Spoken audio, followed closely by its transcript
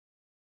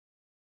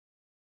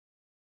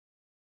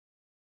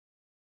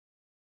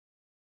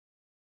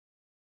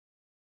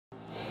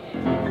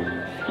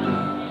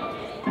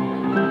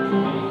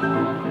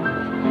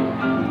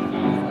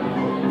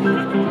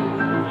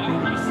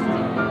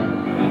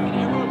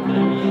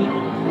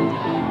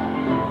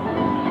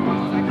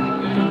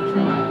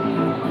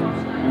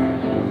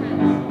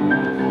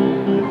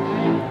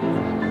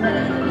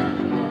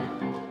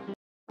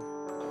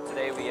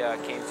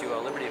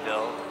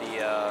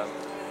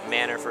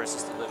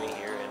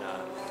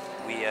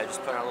we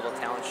just put on a little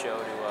talent show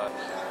to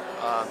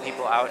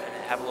people out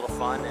and have a little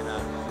fun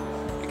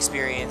and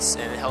experience,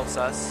 and it helps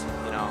us,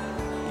 you know,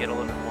 get a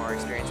little bit more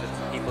experience with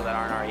people that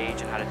aren't our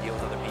age and how to deal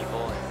with other people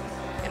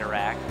and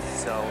interact.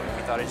 So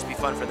we thought it'd just be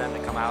fun for them to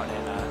come out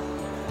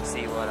and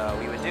see what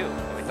we would do.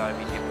 And we thought it'd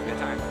be people a good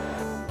time.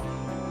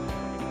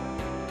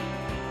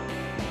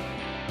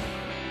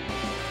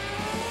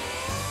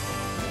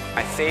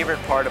 My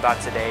favorite part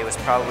about today was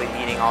probably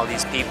meeting all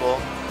these people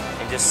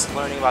and just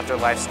learning about their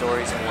life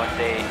stories and what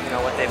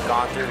they've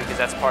gone through, because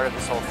that's part of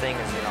this whole thing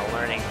is, you know,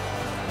 learning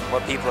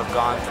what people have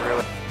gone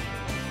through.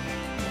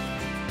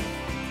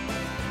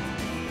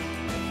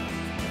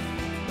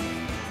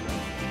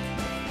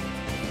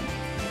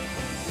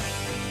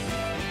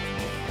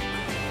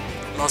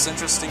 The most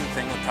interesting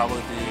thing would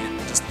probably be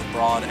just the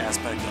broad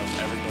aspect of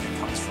everybody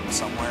comes from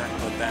somewhere,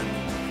 but then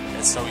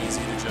it's so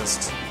easy to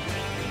just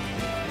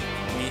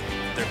meet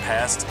their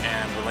past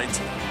and relate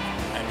to them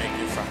and make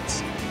new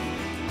friends.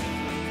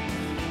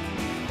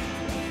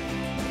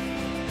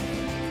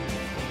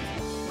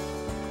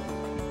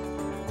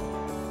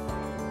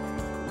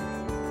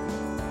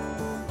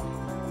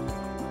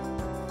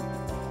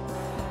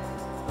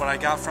 What I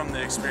got from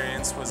the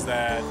experience was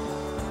that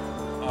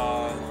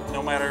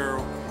no matter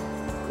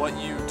what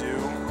you do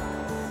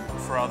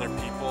for other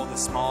people, the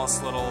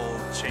smallest little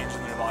change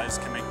in their lives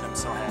can make them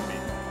so happy.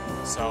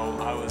 So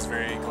I was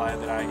very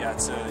glad that I got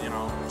to, you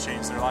know,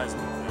 change their lives a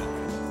little.